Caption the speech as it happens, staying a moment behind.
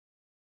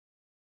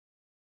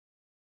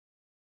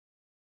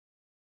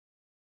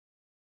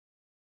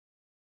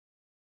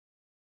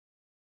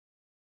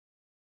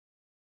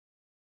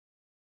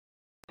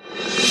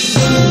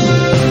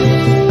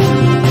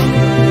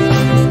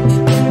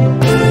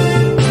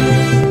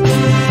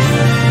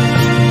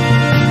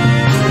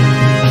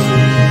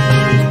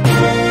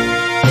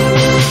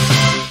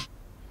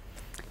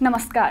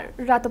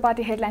नमस्कार,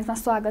 रातोपाटी हेडलाइन्समा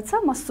स्वागत छ।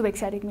 म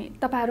शुभेक्षा रेग्मी।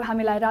 तपाईहरु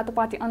हामीलाई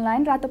रातोपाटी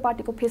अनलाइन,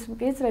 रातोपाटीको फेसबुक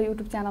पेज र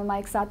युट्युब च्यानलमा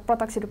एकसाथ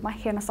प्रत्यक्ष रूपमा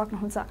हेर्न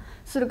सक्नुहुन्छ।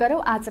 सुरु गरौँ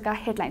आजका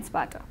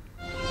हेडलाइन्सबाट।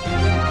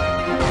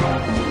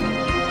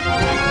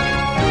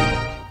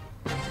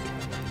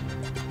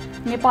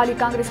 नेपाली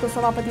कांग्रेसको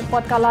सभापति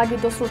पदका लागि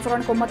दोस्रो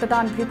चरणको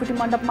मतदान भृकुटी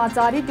मण्डपमा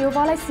जारी।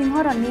 देउवालाई सिंह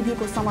र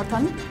निधिको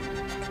समर्थन।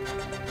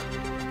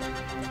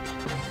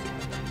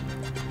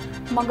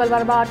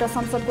 मंगलबारबाट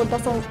संसदको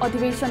 10औं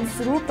अधिवेशन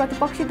सुरु।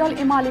 प्रतिपक्षी दल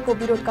एमालेको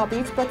विरोधका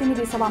बीच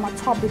प्रतिनिधि सभामा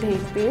 6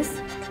 विधेयक पेश।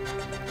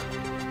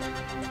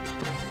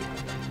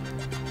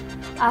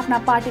 आफ्ना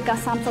पार्टीका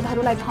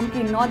सांसदहरूलाई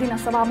धम्की नदिन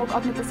सभामुख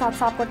अग्निप्रसाद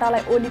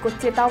सापकोटालाई ओलीको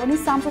चेतावनी।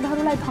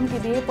 सांसदहरूलाई धम्की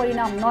दिए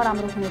परिणाम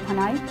नराम्रो हुने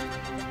भनाई।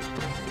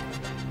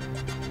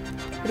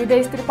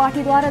 हृदय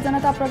त्रिपाठीद्वारा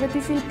जनता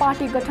प्रगतिशील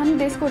पार्टी गठन।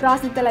 देशको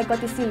राजनीतिलाई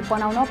गतिशील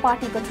बनाउन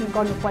पार्टी गठन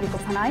गर्नु परेको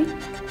भनाई।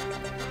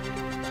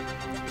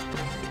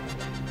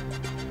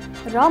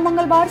 र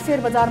मंगलबार शेयर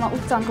बजारमा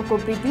उच्च अङ्कको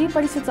वृद्धि।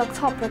 परिसूचक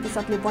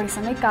 6%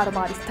 बढीसँगै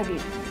कारोबार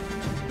स्थगित।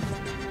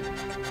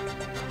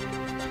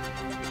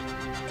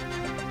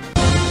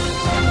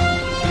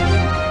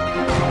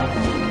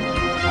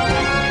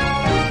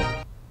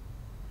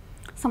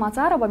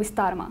 समाचार अब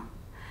विस्तारमा।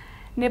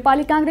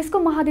 नेपाली कांग्रेसको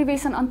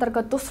महाधिवेशन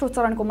अन्तर्गत दोस्रो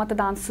चरणको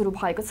मतदान सुरु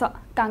भएको छ।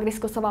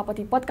 कांग्रेसको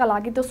सभापति पदका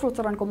लागि दोस्रो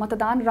चरणको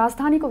मतदान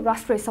राजधानीको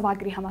राष्ट्रिय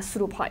सभागृहमा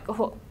सुरु भएको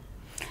हो।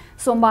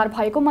 सोमबार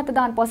भएको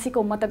मतदान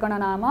पछिको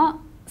मतगणनामा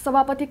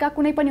सभापतिका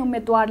कुनै पनि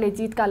उम्मेदवारले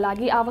जितका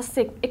लागि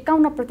आवश्यक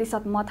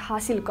 51% मत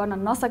हासिल गर्न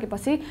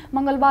नसकेपछि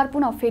मंगलबार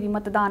पुनः फेरि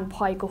मतदान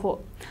भएको हो।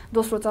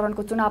 दोस्रो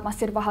चरणको चुनावमा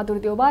शेरबहादुर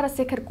देउवा र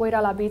शेखर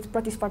कोइराला बीच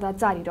प्रतिस्पर्धा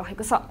जारी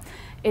रहेको छ।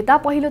 यता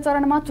पहिलो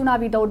चरणमा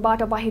चुनावी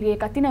दौडबाट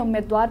बाहिरिएका तीनै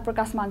उम्मेदवार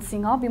प्रकाशमान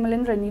सिंह,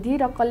 विमलेन्द्र निधि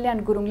र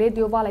कल्याण गुरुङले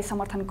देउवालाई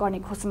समर्थन गर्ने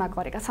घोषणा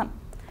गरेका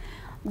छन्।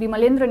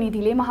 विमलेन्द्र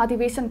निधिले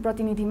महाधिवेशन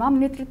प्रतिनिधिमा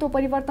नेतृत्व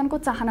परिवर्तनको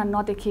चाहना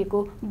नदेखिएको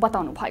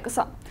बताउनु भएको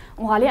छ।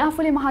 उहाँले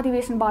आफूले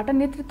महाधिवेशनबाट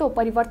नेतृत्व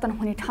परिवर्तन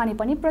हुने ठाने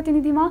पनि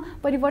प्रतिनिधिमा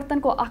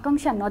परिवर्तनको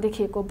आकांक्षा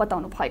नदेखिएको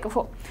बताउनु भएको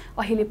हो।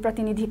 अहिले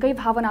प्रतिनिधिकै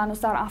भावना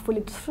अनुसार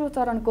आफूले दोस्रो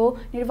चरणको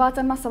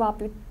निर्वाचनमा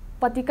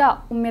सभापतिका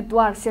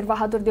उम्मेदवार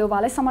शेरबहादुर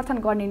देउवालाई समर्थन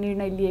गर्ने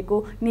निर्णय लिएको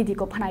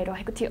निधिको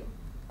भनाइरहेको थियो।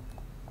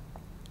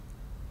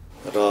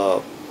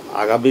 र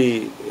आगामी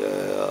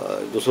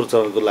दोस्रो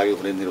चरणको लागि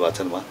हुने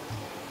निर्वाचनमा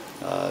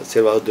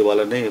शेरबहादुर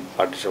देउवालाई नै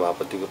पार्टी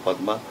सभापतिको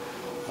पदमा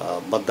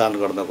मतदान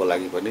गर्नको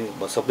लागि पनि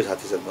म सबै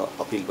साथीसँग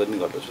अपिल पनि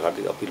गर्दछु,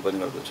 हार्दिक अपिल पनि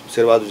गर्दछु।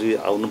 शेरबहादुरजी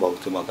आउनुभएको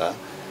थियो, म कहाँ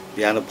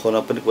बिहान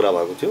फोनमा पनि कुरा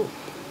भएको थियो,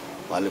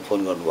 उहाँले फोन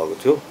गर्नुभएको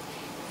थियो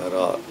र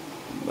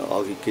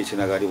अघि केही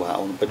छिन अगाडि उहाँ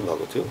आउनु पनि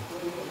भएको थियो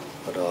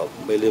र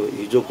मैले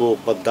हिजोको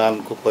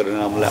मतदानको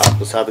परिणामलाई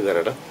आत्मसात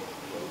गरेर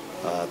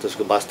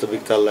त्यसको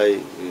वास्तविकतालाई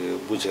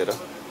बुझेर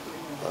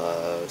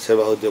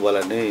शेरबहादुर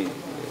देउवालाई नै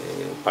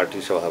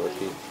पार्टी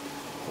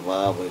सभापतिमा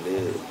मैले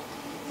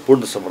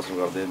पूर्ण समर्थन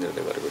गर्ने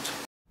निर्णय गरेको छु।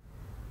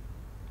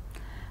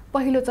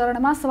 पहिलो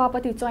चरणमा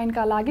सभापति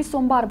चयनका लागि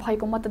सोमबार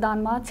भएको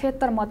मतदानमा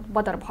 76 मत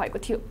बदर भएको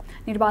थियो।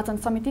 निर्वाचन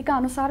समितिका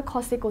अनुसार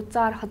खसेको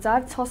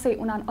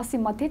 4679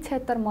 मध्ये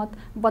 76 मत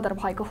बदर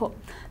भएको हो।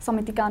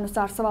 समितिका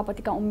अनुसार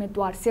सभापतिका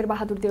उम्मेदवार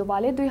शेरबहादुर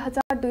देउवाले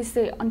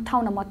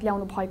 2258 मत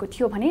ल्याउनु भएको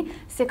थियो भने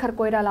शेखर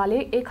कोइरालाले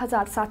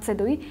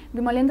 1702,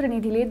 विमलेन्द्र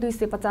निधिले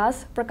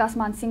 250,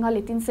 प्रकाशमान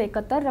सिंहले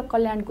 371 र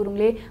कल्याण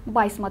गुरुङले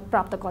 22 मत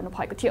प्राप्त गर्नु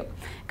भएको थियो।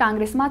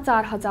 कांग्रेसमा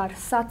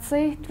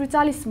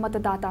 4743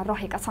 मतदाता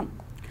रहेका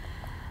छन्।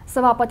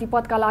 सभापति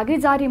पदका लागि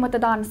जारी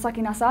मतदान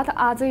सकिनासाथ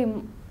आजै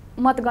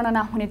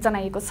मतगणना हुने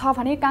जनाइएको छ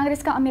भने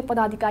कांग्रेसका अन्य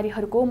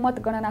पदाधिकारीहरूको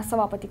मतगणना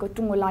सभापतिको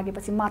टुङ्गो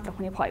लागेपछि मात्र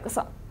हुने भएको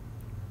छ।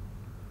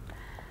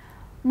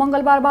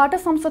 मंगलबारबाट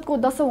संसदको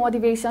 10औं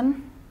अधिवेशन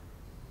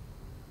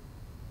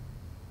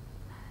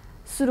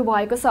सुरु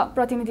भएको छ।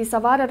 प्रतिनिधि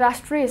सभा र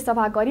राष्ट्रिय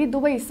सभा गरी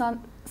दुवै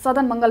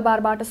सदन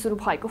मंगलबारबाट सुरु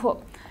भएको हो।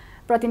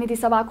 प्रतिनिधि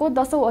सभाको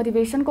 10औं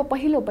अधिवेशनको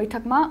पहिलो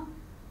बैठकमा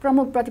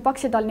प्रमुख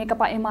प्रतिपक्षी दल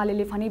नेकपा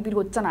एमालेले भने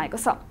विरोध जनाएको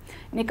छ।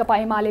 नेकपा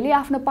एमालेले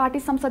आफ्नो पार्टी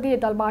संसदीय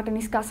दलबाट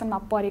निष्कासनमा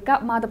परेका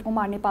माधव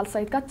कुमार नेपाल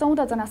सहितका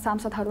 14 जना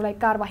सांसदहरूलाई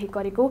कारबाही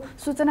गरेको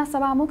सूचना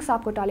सभामुख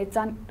सापकोटाले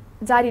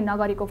जारी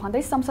नगरेको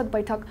भन्दै संसद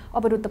बैठक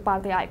अवरुद्ध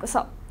पार्दै आएको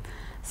छ।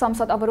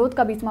 संसद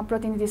अवरोधका बीचमा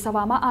प्रतिनिधि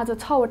सभामा आज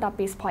 6 वटा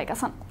पेश भएका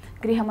छन्।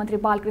 गृहमन्त्री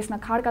बालकृष्ण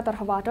खाडका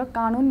तर्फबाट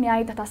कानून,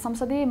 न्याय तथा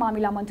संसदीय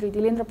मामिला मन्त्री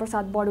दिलेन्द्र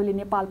प्रसाद बडोले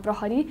नेपाल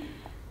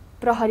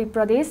प्रहरी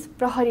प्रदेश,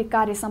 प्रहरी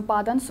कार्य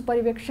सम्पादन,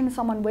 सुपरिवेक्षण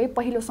समन्वय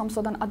पहिलो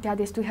संशोधन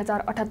अध्यादेश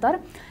 2078,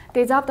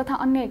 तेजाब तथा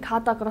अन्य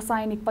घातक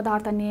रासायनिक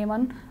पदार्थ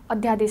नियमन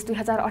अध्यादेश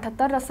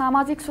 2078 र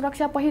सामाजिक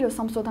सुरक्षा पहिलो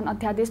संशोधन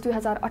अध्यादेश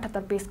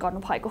 2078 पेश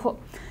गर्नुभएको हो।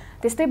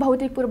 त्यस्तै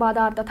भौतिक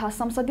पूर्वाधार तथा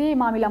संसदीय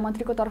मामिला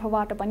मन्त्रीको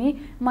तर्फबाट पनि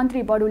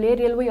मन्त्री बडुले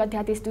रेलवे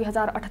अध्यादेश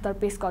 2078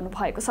 पेश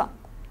गर्नुभएको छ।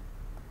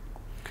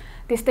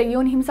 त्यस्तै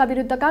यौन हिंसा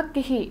विरुद्धका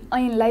केही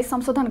ऐनलाई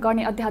संशोधन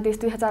गर्ने अध्यादेश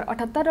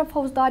 2078 र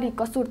फौजदारी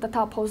कसुर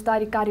तथा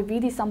फौजदारी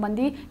कार्यविधि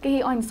सम्बन्धी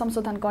केही ऐन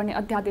संशोधन गर्ने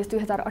अध्यादेश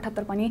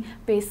 2078 पनि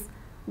पेश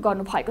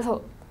गर्नुभएको छ।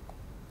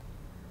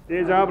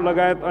 तेजाब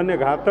लगायत अन्य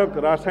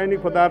घातक रासायनिक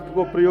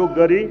पदार्थको प्रयोग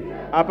गरी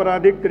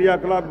आपराधिक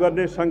क्रियाकलाप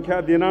गर्ने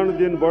संख्या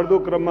दिनानुदिन बढ्दो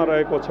क्रममा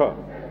रहेको छ।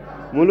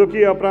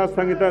 मुलुकी अपराध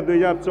संहिता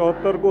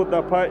 2074 को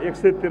दफा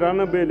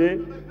 193 ले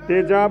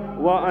तेजाब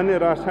वा अन्य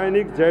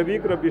रासायनिक,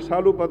 जैविक र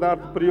विषालु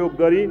पदार्थ प्रयोग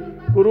गरी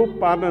कुरूप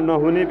पार्न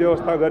नहुने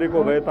व्यवस्था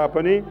गरेको भए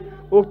तापनि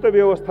उक्त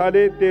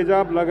व्यवस्थाले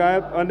तेजाब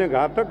लगायत अन्य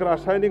घातक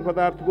रासायनिक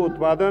पदार्थको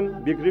उत्पादन,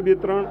 बिक्री,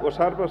 वितरण,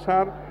 ओसार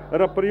प्रसार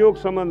र प्रयोग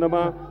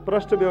सम्बन्धमा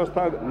प्रष्ट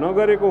व्यवस्था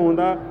नगरेको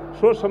हुँदा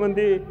सो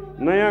सम्बन्धी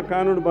नयाँ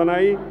कानुन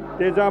बनाई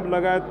तेजाब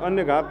लगायत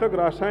अन्य घातक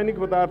रासायनिक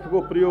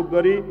पदार्थको प्रयोग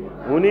गरी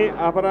हुने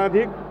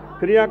आपराधिक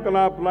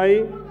क्रियाकलापलाई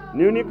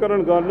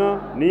न्यूनीकरण गर्न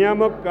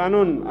नियामक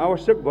कानुन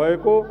आवश्यक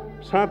भएको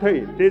साथै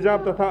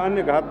तेजाब तथा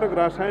अन्य घातक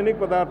रासायनिक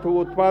पदार्थको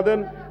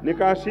उत्पादन,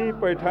 निकासी,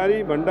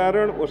 पैठारी,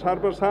 भण्डारण, ओसार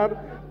प्रसार,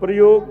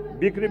 प्रयोग,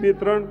 बिक्री,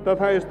 वितरण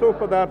तथा यस्तो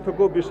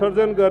पदार्थको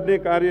विसर्जन गर्ने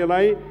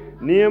कार्यलाई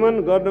नियमन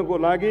गर्नको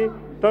लागि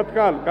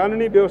तत्काल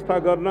कानुनी व्यवस्था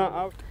गर्न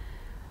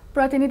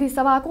प्रतिनिधि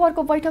सभाको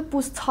अर्को बैठक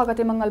पुस 6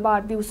 गते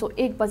मंगलबार दिउँसो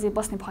 1 बजे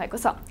बस्ने भएको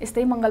छ।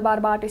 यस्तै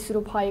मंगलबारबाट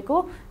सुरु भएको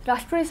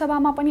राष्ट्रिय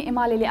सभामा पनि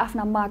एमालेले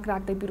आफ्ना माग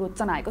राख्दै विरोध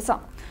जनाएको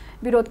छ।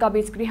 विरोधका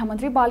बीच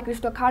गृहमन्त्री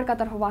बालकृष्ण खाडका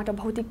तर्फबाट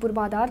भौतिक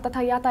पूर्वाधार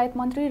तथा यातायात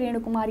मन्त्री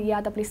रेणुकुमारी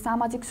यादवले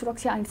सामाजिक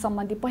सुरक्षा ऐन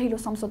सम्बन्धी पहिलो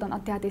संशोधन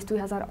अध्यादेश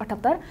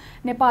 2078,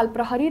 नेपाल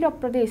प्रहरी र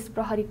प्रदेश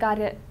प्रहरी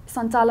कार्य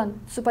सञ्चालन,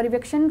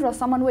 सुपरिवेक्षण र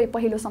समन्वय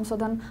पहिलो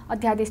संशोधन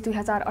अध्यादेश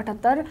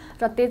 2078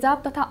 र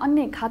तेजाब तथा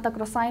अन्य घातक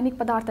रासायनिक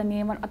पदार्थ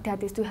नियमन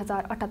अध्यादेश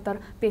 2078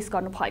 पेश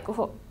गर्नुभएको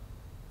हो।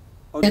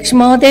 अध्यक्ष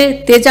महोदय,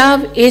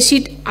 तेजाब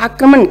एसिड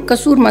आक्रमण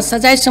कसुरमा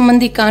सजाय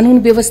सम्बन्धी कानुन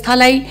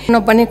व्यवस्थालाई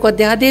बनेको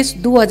अध्यादेश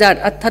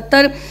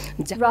 2078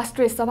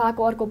 राष्ट्रिय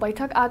सभाको अर्को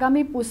बैठक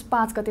आगामी पुस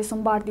 5 गते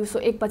सोमबार दिउँसो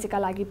 1 बजेका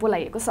लागि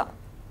बोलाइएको छ।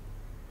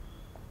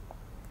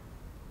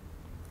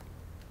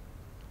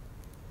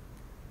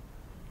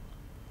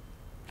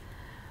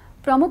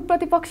 प्रमुख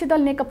प्रतिपक्षी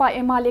दल नेकपा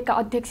एमालेका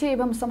अध्यक्ष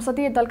एवं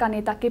संसदीय दलका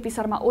नेता केपी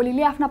शर्मा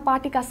ओलीले आफ्ना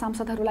पार्टीका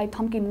सांसदहरूलाई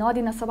धम्की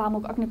नदिन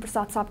सभामुख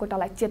अग्निप्रसाद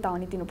सापकोटालाई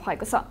चेतावनी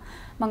दिनुभएको छ।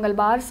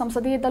 मंगलबार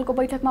संसदीय दलको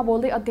बैठकमा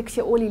बोल्दै अध्यक्ष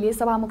ओलीले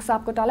सभामुख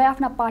सापकोटालाई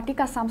आफ्ना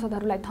पार्टीका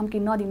सांसदहरूलाई धम्की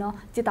नदिन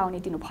चेतावनी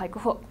दिनुभएको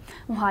हो।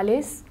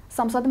 उहाँले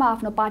संसदमा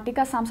आफ्नो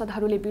पार्टीका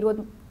सांसदहरूले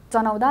विरोध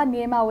जनाउँदा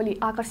नियमावली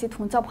आकर्षित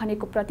हुन्छ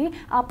भनेको प्रति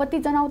आपत्ति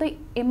जनाउँदै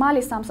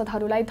एमाले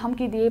सांसदहरूलाई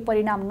धम्की दिए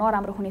परिणाम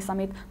नराम्रो हुने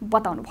समेत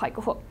बताउनु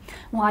भएको हो।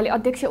 उहाँले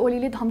अध्यक्ष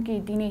ओलीले धम्की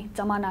दिने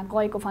जमाना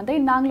गएको भन्दै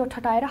नाङ्लो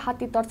ठटाएर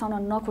हात्ती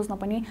तर्साउन नखोज्न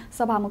पनि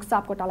सभामुख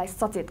सापकोटालाई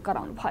सचेत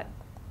गराउनु भयो।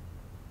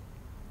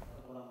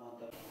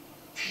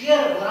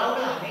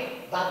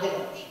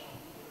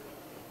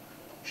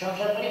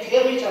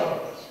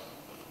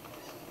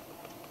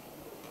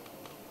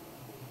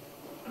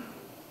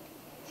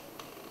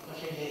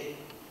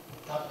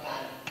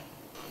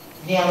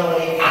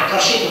 नियमावली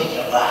आकर्षित हुन्छ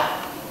वा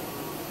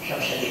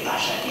संसदीय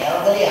भाषा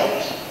नियमावली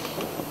आकर्षित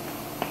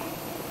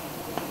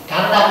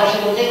कानुन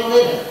आकर्षित हुन्छ कि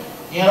हुँदैन,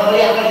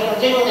 नियमावली आकर्षित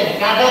हुन्छ कि हुँदैन,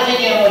 कहाँ चाहिँ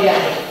नियमावली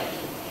आकर्षित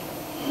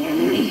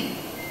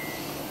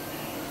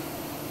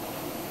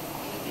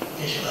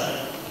त्यसो भएर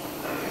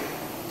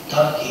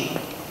धम्की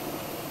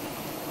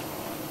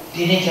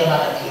दिने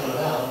जमाना थियो र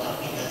अब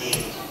धम्की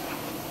नदिएको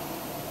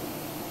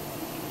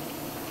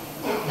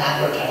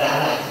नाङ्लो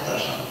ठटाएर हात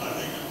दर्शाउनु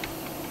पर्दैन।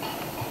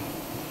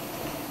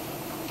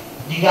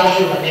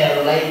 निकाल्छु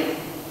भन्नेहरूलाई,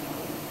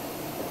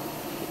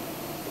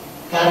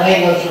 कारवाही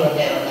गर्छु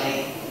भन्नेहरूलाई,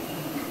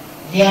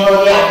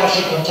 नियमावली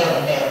आकर्षित हुन्छ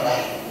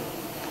भन्नेहरूलाई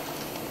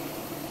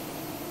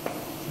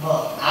म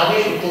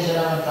आवेश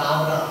उत्तेजनामा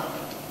नआउन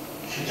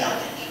सुझाव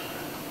दिन्छु।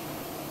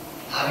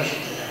 आवेश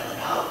उत्तेजनामा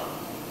नआऊ,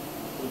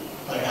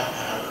 परिणाम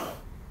नराम्रो।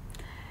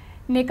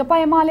 नेकपा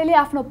एमालेले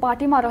आफ्नो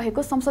पार्टीमा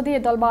रहेको संसदीय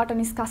दलबाट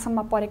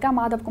निष्कासनमा परेका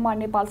माधव कुमार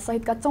नेपाल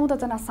सहितका 14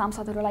 जना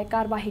सांसदहरूलाई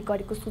कारबाही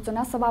गरेको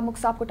सूचना सभामुख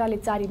सापकोटाले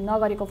जारी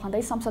नगरेको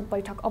भन्दै संसद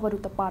बैठक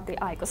अवरुद्ध पार्दै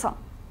आएको छ।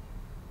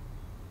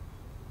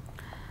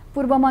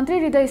 पूर्व मन्त्री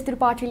हृदय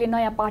त्रिपाठीले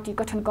नयाँ पार्टी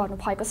गठन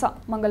गर्नुभएको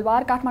छ।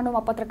 मंगलबार काठमाडौँमा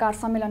पत्रकार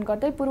सम्मेलन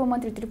गर्दै पूर्व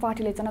मन्त्री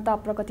त्रिपाठीले जनता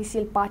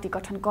प्रगतिशील पार्टी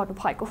गठन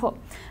गर्नुभएको हो।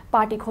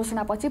 पार्टी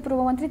घोषणापछि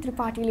पूर्व मन्त्री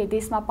त्रिपाठीले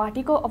देशमा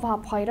पार्टीको अभाव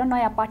भएर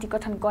नयाँ पार्टी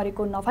गठन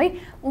गरेको नभई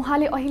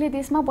उहाँले अहिले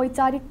देशमा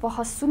वैचारिक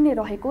बहस शून्य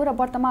रहेको र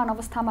वर्तमान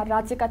अवस्थामा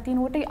राज्यका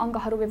 3वटै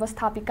अङ्गहरू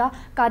व्यवस्थापिका,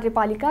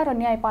 कार्यपालिका र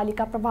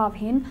न्यायपालिका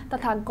प्रभावहीन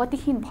तथा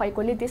गतिहीन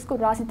भएकोले देशको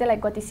राजनीतिलाई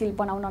गतिशील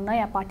बनाउन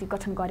नयाँ पार्टी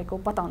गठन गरेको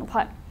बताउनु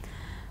भयो।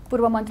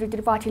 पूर्व मन्त्री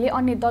त्रिपाठीले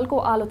अन्य दलको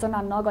आलोचना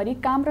नगरी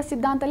काम र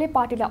सिद्धान्तले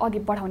पार्टीलाई अघि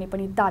बढाउने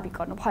पनि दाबी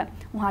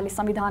गर्नुभयो। उहाँले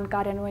संविधान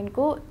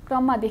कार्यान्वयनको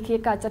क्रममा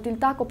देखिएका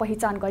जटिलताको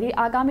पहिचान गरी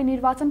आगामी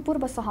निर्वाचन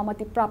पूर्व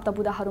सहमति प्राप्त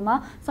बुँदाहरूमा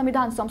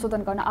संविधान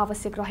संशोधन गर्न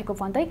आवश्यक रहेको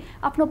भन्दै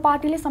आफ्नो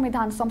पार्टीले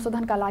संविधान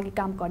संशोधनका लागि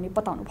काम गर्ने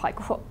बताउनु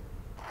भएको हो।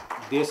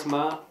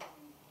 देशमा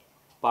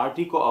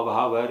पार्टीको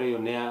अभाव भएर यो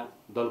नयाँ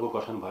दलको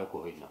गठन भएको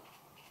होइन,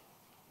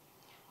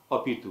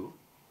 अपितु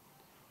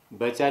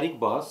वैचारिक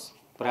बहस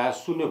प्राय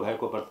शून्य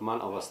भएको वर्तमान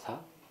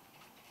अवस्था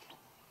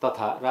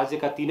तथा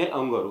राज्यका 3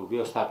 अङ्गहरू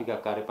व्यवस्थापिका,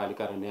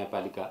 कार्यपालिका र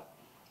न्यायपालिका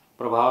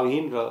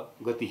प्रभावहीन र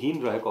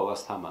गतिहीन रहेको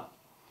अवस्थामा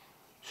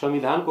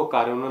संविधानको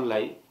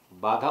कार्यान्वयनलाई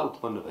बाधा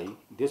उत्पन्न भई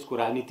देशको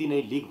राजनीति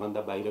नै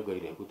लिगभन्दा बाहिर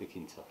गइरहेको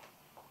देखिन्छ।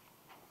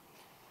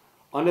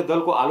 अन्य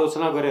दलको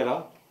आलोचना गरेर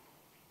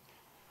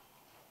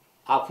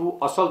आफू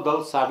असल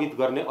दल साबित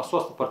गर्ने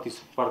अस्वस्थ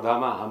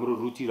प्रतिस्पर्धामा हाम्रो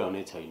रुचि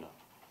रहने छैन।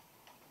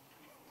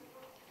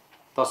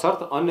 तसर्थ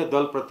अन्य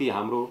दलप्रति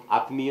हाम्रो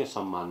आत्मीय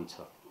सम्मान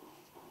छ।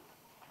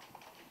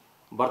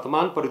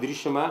 वर्तमान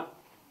परिदृश्यमा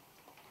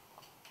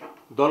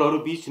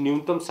दलहरूबीच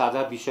न्यूनतम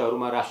साझा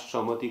विषयहरूमा राष्ट्र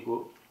सहमतिको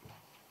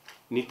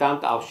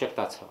नितान्त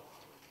आवश्यकता छ।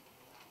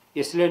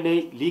 यसले नै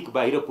लिग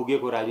बाहिर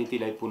पुगेको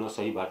राजनीतिलाई पुनः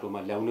सही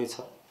बाटोमा ल्याउनेछ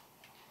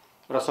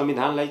र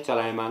संविधानलाई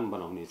चलायमान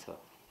बनाउनेछ।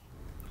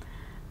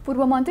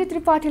 पूर्व मन्त्री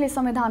त्रिपाठीले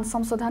संविधान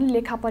संशोधन,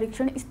 लेखा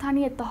परीक्षण,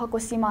 स्थानीय तहको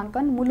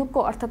सीमाङ्कन, मुलुकको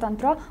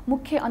अर्थतन्त्र,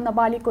 मुख्य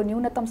अन्नबालीको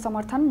न्यूनतम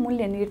समर्थन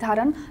मूल्य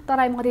निर्धारण,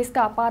 तराई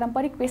मधेसका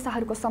पारम्परिक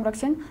पेसाहरूको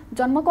संरक्षण,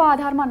 जन्मको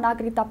आधारमा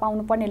नागरिकता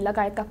पाउनुपर्ने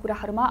लगायतका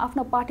कुराहरूमा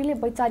आफ्नो पार्टीले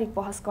वैचारिक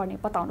बहस गर्ने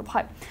बताउनु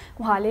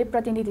भयो। उहाँले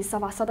प्रतिनिधि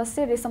सभा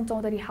सदस्य रेशम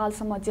चौधरी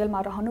हालसम्म जेलमा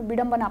रहनु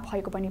विडम्बना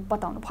भएको पनि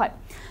बताउनु भयो।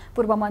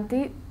 पूर्व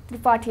मन्त्री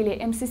त्रिपाठीले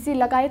एमसीसी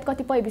लगायत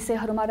कतिपय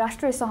विषयहरूमा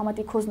राष्ट्रिय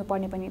सहमति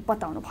खोज्नुपर्ने पनि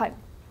बताउनु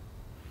भयो।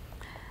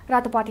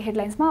 रातोपाटी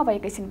हेडलाइन्समा अब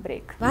एकैछिन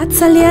ब्रेक।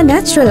 वात्सल्य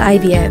नेचुरल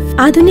आइभीएफ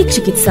आधुनिक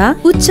चिकित्सा,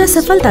 उच्च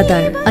सफलता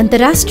दर,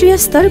 अन्तर्राष्ट्रिय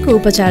स्तरको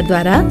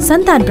उपचारद्वारा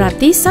सन्तान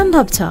प्राप्ति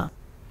सम्भव छ।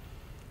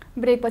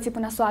 ब्रेकपछि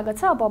पुनः स्वागत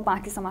छ। अब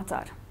बाँकी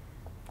समाचार।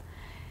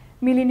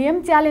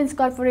 मिलेनियम च्यालेन्ज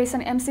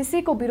कर्पोरेसन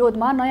एमसीसी को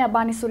विरोधमा नयाँ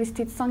बानेश्वर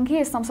स्थित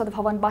संघीय संसद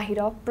भवन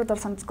बाहिर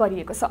प्रदर्शन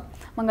गरिएको छ।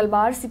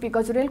 मंगलबार सीपी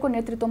गजुरेलको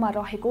नेतृत्वमा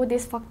रहेको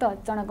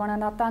देशभक्त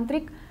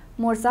जनगणनातान्त्रिक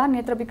मोर्चा,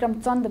 नेत्र विक्रम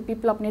चन्द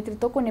विप्लव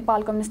नेतृत्वको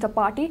नेपाल कम्युनिस्ट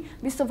पार्टी,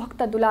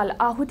 विश्वभक्त दुलाल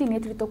आहुति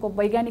नेतृत्वको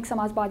वैज्ञानिक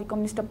समाजवादी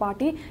कम्युनिस्ट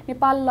पार्टी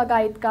नेपाल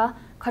लगायतका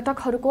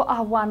घटकहरूको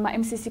आह्वानमा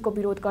एमसीसी को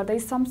विरोध गर्दै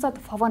संसद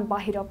भवन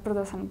बाहिर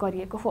प्रदर्शन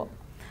गरिएको हो।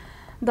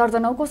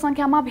 दर्जनौको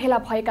संख्यामा भेला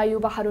भएका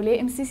युवाहरूले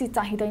एमसीसी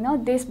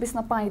चाहिँदैन, देश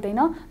बेच्न पाइँदैन,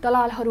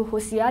 दलालहरू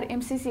होशियार,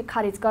 एमसीसी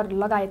खारेज कर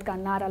लगायतका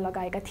नारा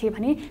लगाएका थिए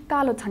भने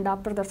कालो झण्डा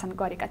प्रदर्शन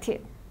गरेका थिए।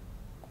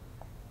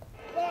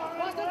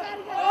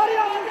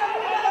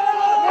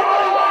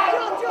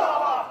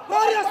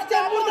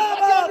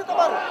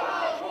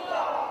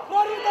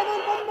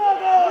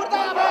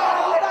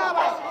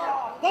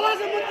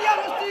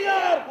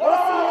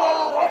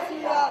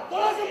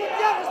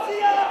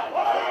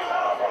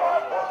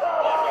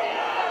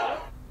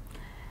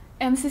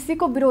 एमसीसी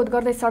को विरोध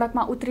गर्दै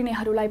सडकमा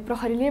उत्रिनेहरूलाई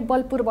प्रहरीले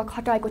बलपूर्वक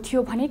हटाएको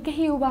थियो भने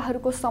केही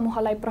युवाहरूको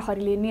समूहलाई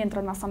प्रहरीले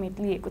नियन्त्रणमा समेत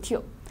लिएको थियो।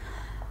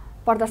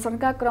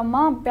 प्रदर्शनका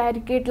क्रममा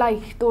ब्यारिकेडलाई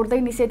तोड्दै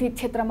निषेधित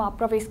क्षेत्रमा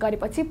प्रवेश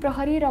गरेपछि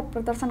प्रहरी र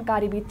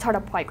प्रदर्शनकारी बीच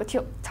झडप भएको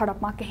थियो।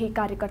 झडपमा केही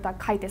कार्यकर्ता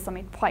घाइते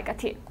समेत भएका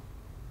थिए।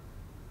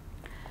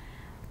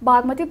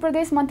 बागमती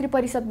प्रदेश मन्त्री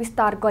परिषद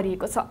विस्तार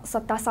गरिएको छ।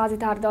 सत्ता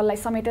साझेदार दललाई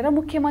समेटेर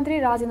मुख्यमन्त्री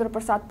राजेन्द्र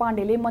प्रसाद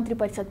पाण्डेले मन्त्री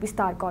परिषद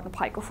विस्तार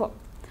गर्नुभएको हो।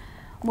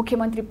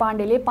 मुख्यमन्त्री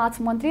पाण्डेले 5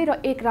 मन्त्री र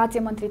 1 राज्य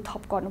मन्त्री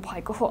थप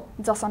गर्नुभएको हो,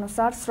 जस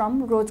अनुसार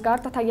श्रम, रोजगार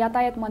तथा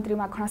यातायात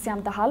मन्त्रीमा घनश्याम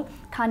दाहाल,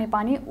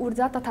 खानेपानी,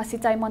 ऊर्जा तथा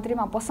सिंचाई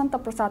मन्त्रीमा बसन्त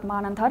प्रसाद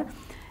मानन्धर,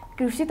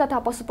 कृषि तथा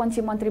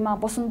पशुपन्छी मन्त्रीमा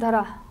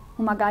वसुन्धरा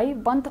हुमागाई,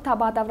 वन तथा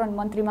वातावरण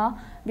मन्त्रीमा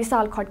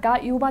विशाल खड्का,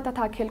 युवा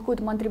तथा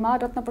खेलकुद मन्त्रीमा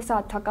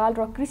रत्नप्रसाद ढकाल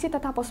र कृषि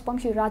तथा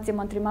पशुपक्षी राज्य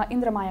मन्त्रीमा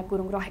इन्द्रमाया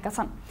गुरुङ रहेका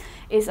छन्।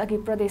 यसअघि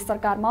प्रदेश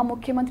सरकारमा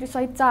मुख्यमन्त्री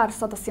सहित 4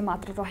 सदस्य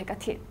मात्र रहेका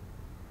थिए।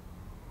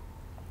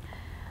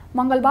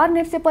 मंगलबार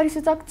नेप्से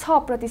परिसूचक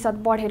 6%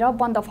 बढेर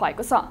बन्द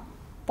भएको छ।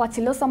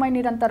 पछिल्लो समय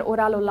निरन्तर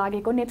ओह्रालो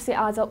लागेको नेप्से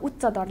आज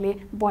उच्च दरले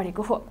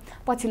बढेको हो।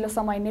 पछिल्लो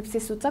समय नेप्से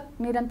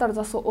सूचक निरन्तर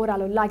जसो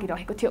ओह्रालो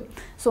लागिरहेको थियो।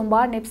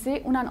 सोमबार नेप्से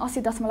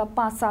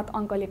 79.57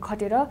 अङ्कले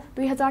घटेर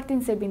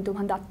 2300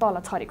 बिन्दुभन्दा तल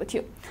छरेको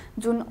थियो,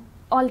 जुन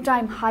अल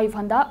टाइम हाई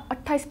भन्दा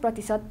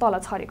 28% तल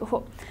छरेको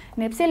हो।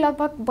 नेप्से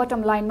लगभग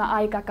बटम लाइनमा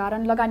आएका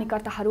कारण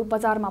लगानीकर्ताहरू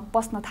बजारमा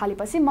पस्न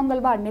थालेपछि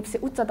मंगलबार नेप्से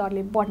उच्च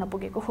दरले बढ्न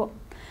पुगेको हो।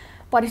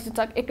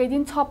 परिसूचक एकै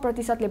दिन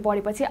 6%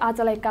 बढेपछि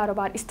आजलाई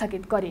कारोबार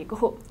स्थगित गरिएको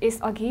हो।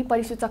 यसअघि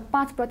परिसूचक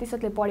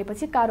 5%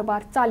 बढेपछि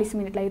कारोबार 40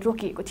 मिनेटलाई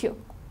रोकिएको थियो।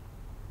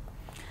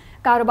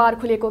 कारोबार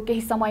खुलेको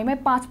केही समयमै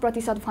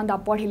 5% भन्दा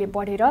बढीले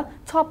बढेर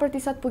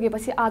 6%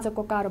 पुगेपछि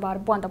आजको कारोबार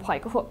बन्द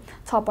भएको हो।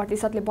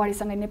 6%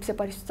 बढेसँगै नेप्से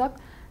परिसूचक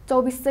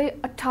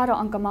 2418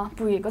 अङ्कमा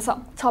पुगेको छ।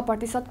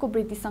 6% को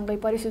वृद्धिसँगै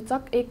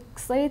परिसूचक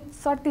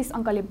 137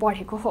 अङ्कले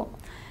बढेको हो।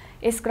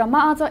 यस क्रममा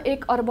आज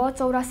 1 अर्ब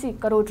 84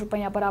 करोड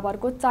रुपैयाँ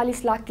बराबरको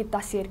 40 लाख किता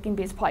सेयर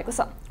किनबेच भएको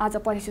छ। आज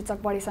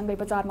परिसूचक बढेसँगै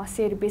बजारमा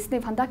सेयर बेच्ने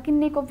भन्दा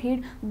किन्नेको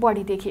भिड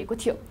बढी देखिएको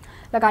थियो।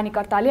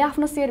 लगानीकर्ताले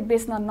आफ्नो सेयर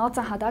बेच्न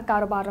नचाहँदा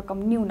कारोबार रकम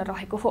न्यून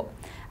रहेको हो।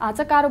 आज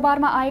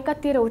कारोबारमा आएका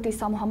 13वटै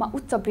समूहमा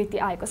उच्च वृद्धि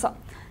आएको छ।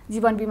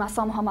 जीवन बीमा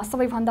समूहमा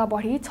सबैभन्दा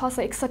बढी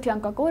 661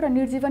 अङ्कको र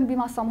निर्जीवन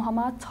बीमा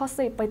समूहमा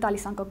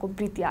 645 अङ्कको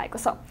वृद्धि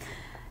आएको छ।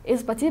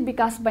 यसपछि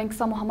विकास बैंक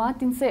समूहमा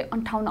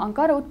 358 अङ्क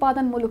र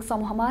उत्पादन मुलुक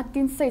समूहमा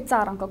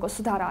 304 अङ्कको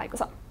सुधार आएको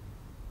छ।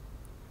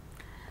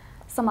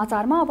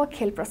 समाचारमा अब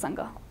खेल प्रसङ्ग।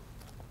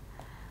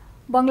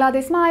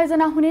 बङ्गलादेशमा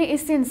आयोजना हुने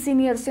Asian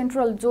senior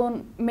central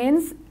John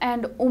men's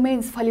and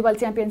women's volleyball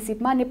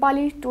च्याम्पियनसिपमा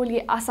Nepali टोली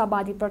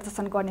आशावादी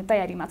प्रदर्शन गर्ने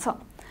तयारीमा छ।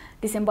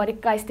 डिसेम्बर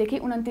 21 देखि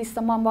 29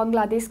 सम्म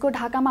बङ्गलादेशको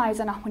ढाकामा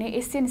आयोजना हुने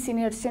Asian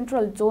senior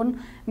central John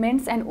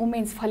men's and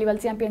women's volleyball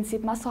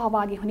च्याम्पियनसिपमा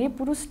सहभागी हुने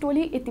पुरुष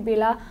टोली यति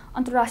बेला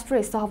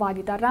अन्तर्राष्ट्रिय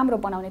सहभागिता राम्रो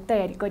बनाउने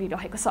तयारी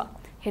गरिरहेको छ।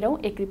 हेरौँ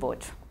एक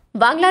रिपोर्ट।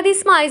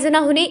 बांग्लादेशमा आयोजना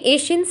हुने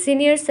Asian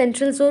senior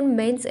central John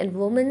men's and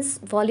women's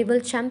volleyball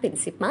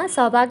च्याम्पियनसिपमा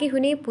सहभागी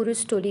हुने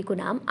पुरुष टोलीको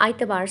नाम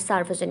आइतबार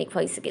सार्वजनिक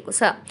भइसकेको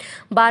छ।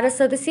 12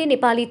 सदस्यीय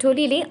नेपाली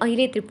टोलीले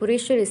अहिले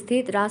त्रिपुरेश्वर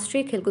स्थित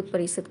राष्ट्रिय खेलकुद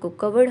परिषदको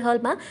कवर्ड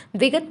हलमा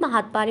विगतमा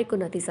हात पारेको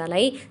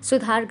नतिजालाई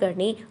सुधार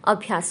गर्ने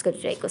अभ्यास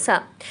गरिरहेको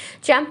छ।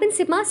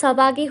 च्याम्पियनसिपमा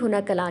सहभागी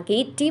हुनका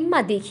लागि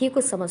टिममा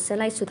देखिएको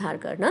समस्यालाई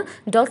सुधार गर्न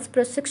डच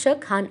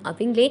प्रशिक्षक हान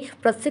अबिङले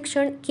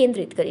प्रशिक्षण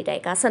केन्द्रित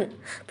गरिरहेका छन्।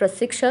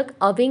 प्रशिक्षक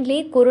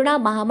अबिङले कोरोना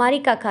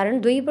महामारीका कारण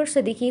 2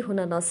 वर्षदेखि हुन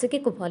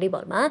नसकेको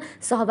भलिबलमा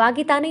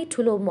सहभागिता नै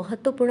ठूलो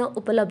महत्त्वपूर्ण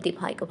उपलब्धि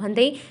भएको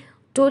भन्दै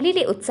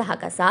टोलीले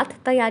उत्साहका साथ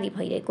तयारी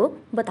भइरहेको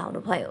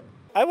बताउनुभयो।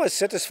 I was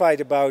satisfied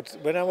about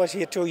when I was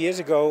here 2 years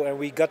ago and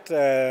we got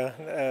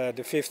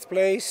the 5th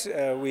place.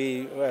 We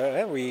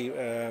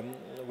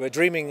were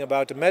dreaming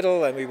about the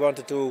medal and we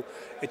wanted to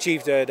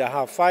achieve the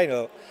half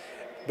final.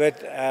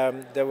 But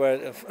there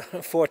were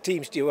 4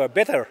 teams that were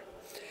better.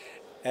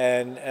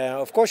 And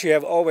of course you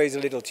have always a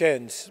little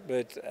chance,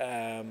 but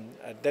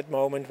at that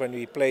moment when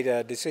we played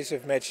a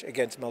decisive match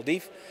against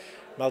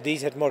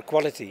Maldives had more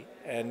quality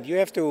and you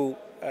have to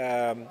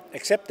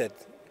accept that.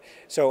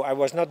 So I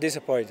was not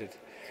disappointed.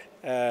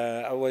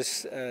 I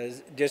was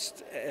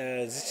just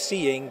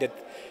seeing that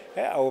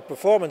our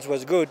performance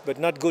was good, but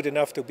not good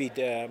enough to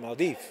beat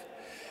Maldives.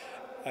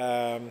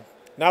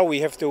 Now we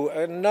have to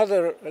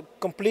another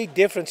complete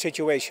different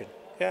situation.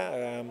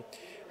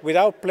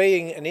 Without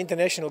playing an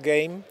international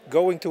game,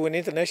 going to an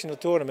international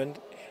tournament,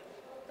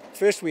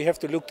 first we have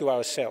to look to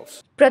ourselves.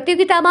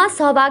 प्रतियोगितामा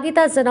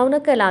सहभागिता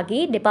जनाउनका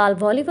लागि Nepal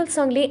volleyball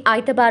संघले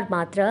आइतबार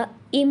मात्र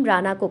इम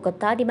राणाको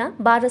कप्तानीमा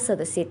 12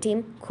 सदस्यीय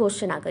team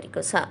घोषणा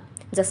गरेको छ,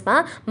 जसमा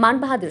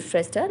मानबहादुर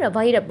श्रेष्ठ र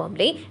भैरव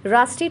बमले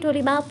राष्ट्रिय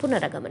टोलीमा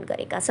पुनरागमन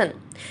गरेका छन्।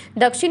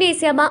 दक्षिण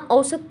एसियामा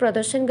औसत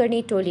प्रदर्शन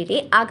गर्ने टोलीले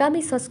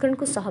आगामी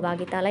संस्करणको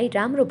सहभागितालाई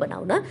राम्रो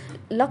बनाउन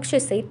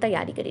लक्ष्यसहित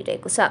तयारी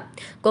गरिरहेको छ।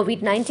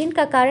 कोभिड-19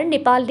 का कारण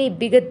नेपालले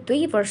विगत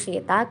 2 वर्ष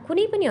यता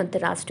कुनै पनि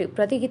अन्तर्राष्ट्रिय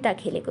प्रतियोगिता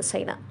खेलेको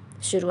छैन।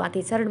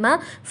 सुरुवाती चरणमा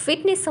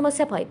फिटनेस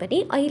समस्या भए पनि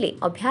अहिले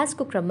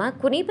अभ्यासको क्रममा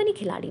कुनै पनि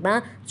खेलाडीमा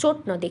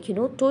चोट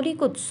नदेखिनु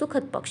टोलीको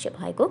सुखद पक्ष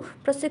भएको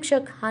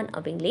प्रशिक्षक हान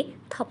अबिङले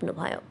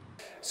थप्नुभयो।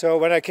 So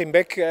when I came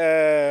back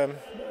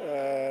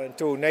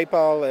to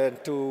Nepal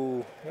it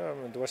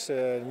was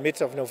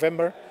mid of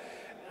November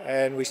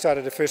and we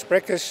started the first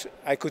practice,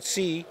 I could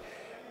see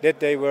that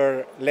they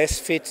were less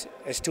fit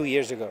as 2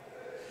 years ago.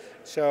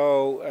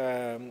 So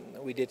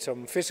we did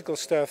some physical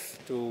stuff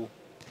to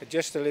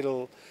adjust a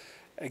little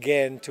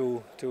again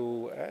to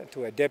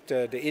adapt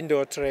the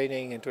indoor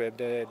training and to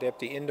adapt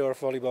the indoor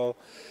volleyball,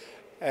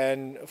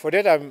 and for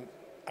that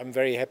I'm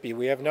very happy.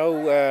 We have no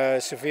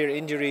severe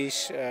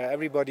injuries.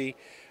 Everybody,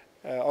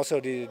 also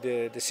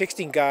the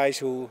 16 guys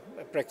who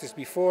practiced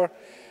before,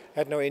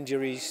 had no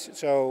injuries.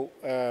 So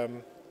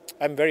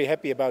I'm very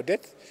happy about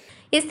that.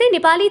 यस्तै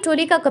नेपाली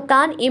टोलीका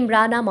कप्तान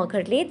इमराना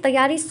मगरले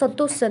तयारी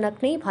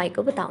सन्तोषजनक नै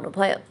भएको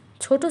बताउनुभयो।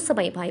 छोटो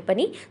समय भए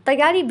पनि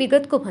तयारी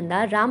विगतको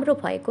भन्दा राम्रो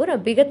भएको र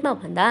विगतमा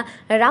भन्दा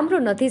राम्रो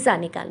नतिजा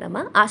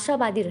निकाल्नमा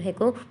आशावादी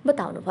रहेको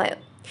बताउनुभयो।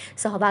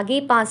 सहभागी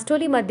 5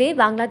 टोली मध्ये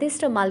बांग्लादेश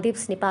र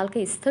मालदिभ्स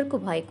नेपालकै स्तरको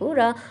भएको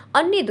र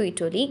अन्य 2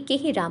 टोली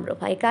केही राम्रो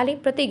भएकाले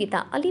प्रतियोगिता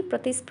अलि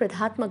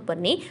प्रतिस्पर्धात्मक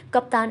बन्ने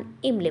कप्तान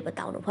इमले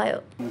बताउनुभयो।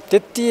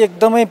 त्यति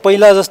एकदमै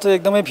पहिला जस्तो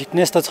एकदमै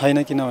फिटनेस त छैन,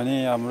 किनभने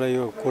हाम्रो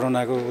यो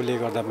कोरोनाको उले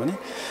गर्दा पनि,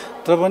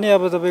 तर पनि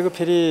अब तपाईको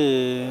फेरि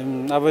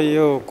अब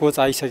यो कोच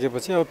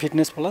आइसकेपछि अब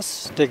फिटनेस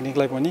प्लस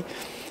टेक्निकलाई पनि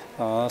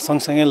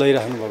सँगसँगै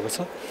लैराख्नु भएको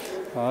छ।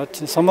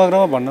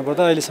 समग्रमा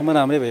भन्नुपर्दा अहिलेसम्म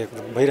राम्रै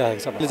भइरहेको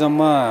छ।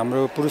 जम्मा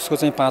हाम्रो पुरुषको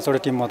चाहिँ 5 वटा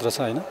टिम मात्र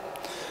छ हैन,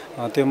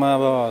 त्योमा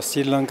अब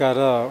श्रीलङ्का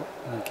र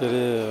के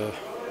अरे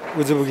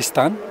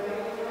उज्बेकिस्तान,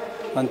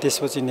 अनि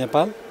त्यसपछि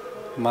नेपाल,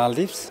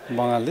 मालदिभ्स,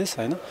 बङ्गलादेश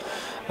हैन।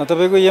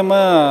 तपाईको यसमा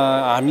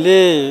हामीले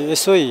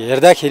यसो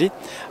हेर्दाखेरि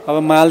अब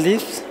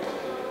मालदिभ्स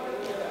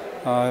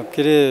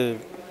के अरे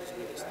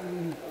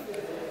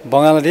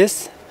बङ्गलादेश,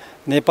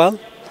 नेपाल,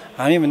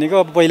 हामी भनेको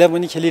अब पहिला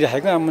पनि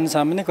खेलिरहेको आम्न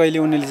सामने, कहिले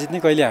उनीले जित्ने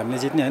कहिले हामीले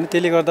जित्ने हैन।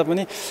 त्यसले गर्दा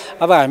पनि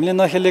अब हामीले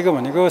नखेलेको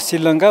भनेको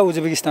श्रीलङ्का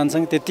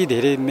उज्बेकिस्तानसँग त्यति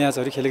धेरै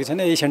म्याचहरू खेलेको छैन।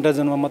 यही सेन्टर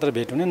जोनमा मात्र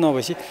भेट हुने,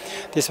 नभएपछि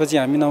त्यसपछि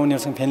हामी न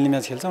उनीहरुसँग फ्रेन्डली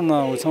म्याच खेल्छौं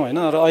न उछौं हैन।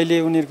 र अहिले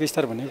उनीहरुको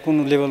स्तर भनेको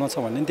कुन लेभलमा छ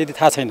भन्ने त्यति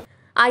थाहा छैन।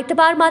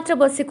 आइतबार मात्र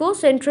बसेको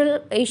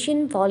central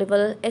Asian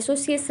volleyball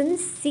association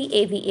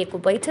CAVA को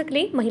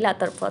बैठकले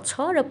महिलातर्फ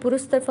 6 र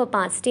पुरुषतर्फ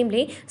 5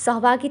 टिमले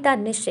सहभागिता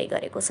निश्चय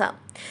गरेको छ।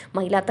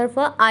 महिलातर्फ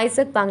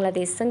आयोजक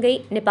बांग्लादेशसँगै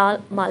नेपाल,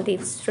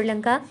 मालदिभ्स,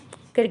 श्रीलङ्का,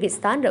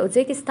 किर्गिस्तान र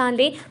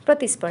उज्बेकिस्तानले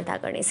प्रतिस्पर्धा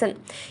गर्नेछन्।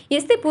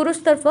 यस्तै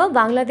पुरुषतर्फ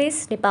बांग्लादेश,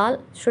 नेपाल,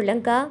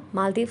 श्रीलङ्का,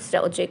 मालदिभ्स र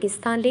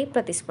उज्बेकिस्तानले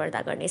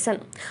प्रतिस्पर्धा गर्नेछन्।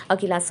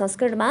 अघिल्ला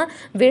संस्करणमा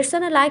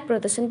बिर्सन लायक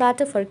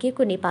प्रदर्शनबाट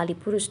फर्किएको नेपाली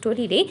पुरुष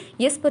टोलीले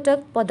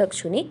यसपटक पदक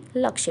छुने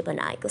लक्ष्य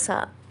बनाएको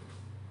छ।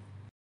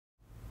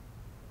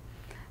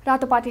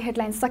 रातोपाटी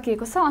हेडलाइन्स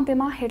सकिएको छ।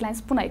 अन्त्यमा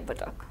हेडलाइन्स पुनः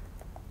एकपटक।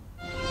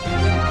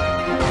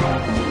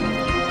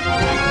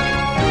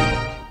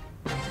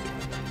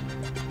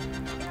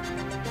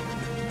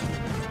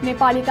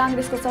 नेपाली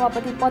कांग्रेसको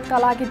सभापति पदका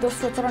लागि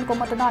दोस्रो चरणको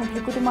मतदान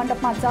भिकुटी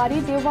मण्डपमा जारी,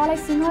 देउवालाई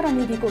सिंह र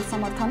निधिको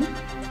समर्थन।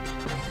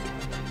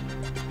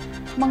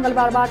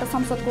 मङ्गलबारबाट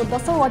संसदको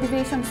 10औं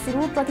अधिवेशन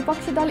सुरु।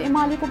 प्रतिपक्षी दल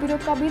एमालेको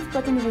विरोधका बीच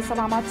प्रतिनिधि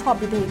सभामा 6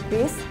 विधेयक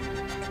पेश।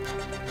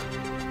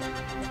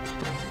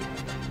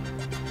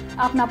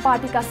 आफ्ना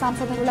पार्टीका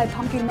सांसदहरूलाई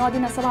धम्की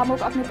नदिन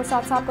सभामुख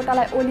अग्निप्रसाद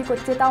सापकोटालाई ओलीको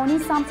चेतावनी।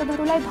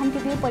 सांसदहरूलाई धम्की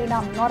दिए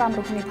परिणाम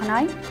नराम्रो हुने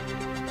भनाई।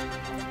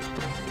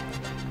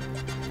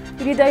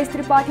 हृदय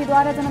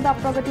त्रिपाठीद्वारा जनता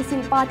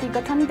प्रगतिशील पार्टी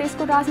गठन।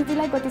 देशको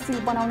राजनीतिलाई गतिशील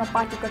बनाउन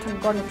पार्टी गठन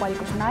गर्नु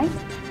परेको भनाई।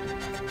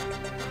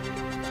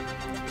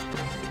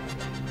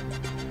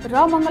 र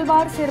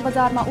मङ्गलबार शेयर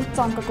बजारमा उच्च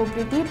अङ्कको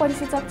वृद्धि।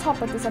 परिसूचक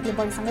 6%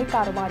 बढीसँगै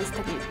कारोबार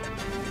स्थगित।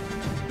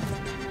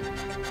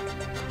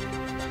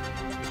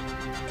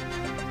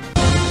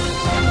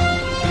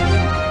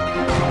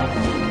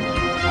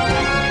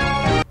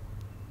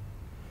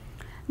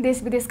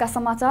 देश विदेशका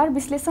समाचार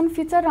विश्लेषण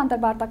फिचर र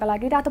अन्तर्वार्ताका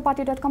लागि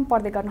रातोपाटी.com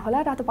पढ्दै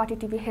गर्नुहोला। रातोपाटी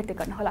टिभी हेर्दै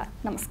गर्नुहोला।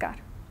 नमस्कार।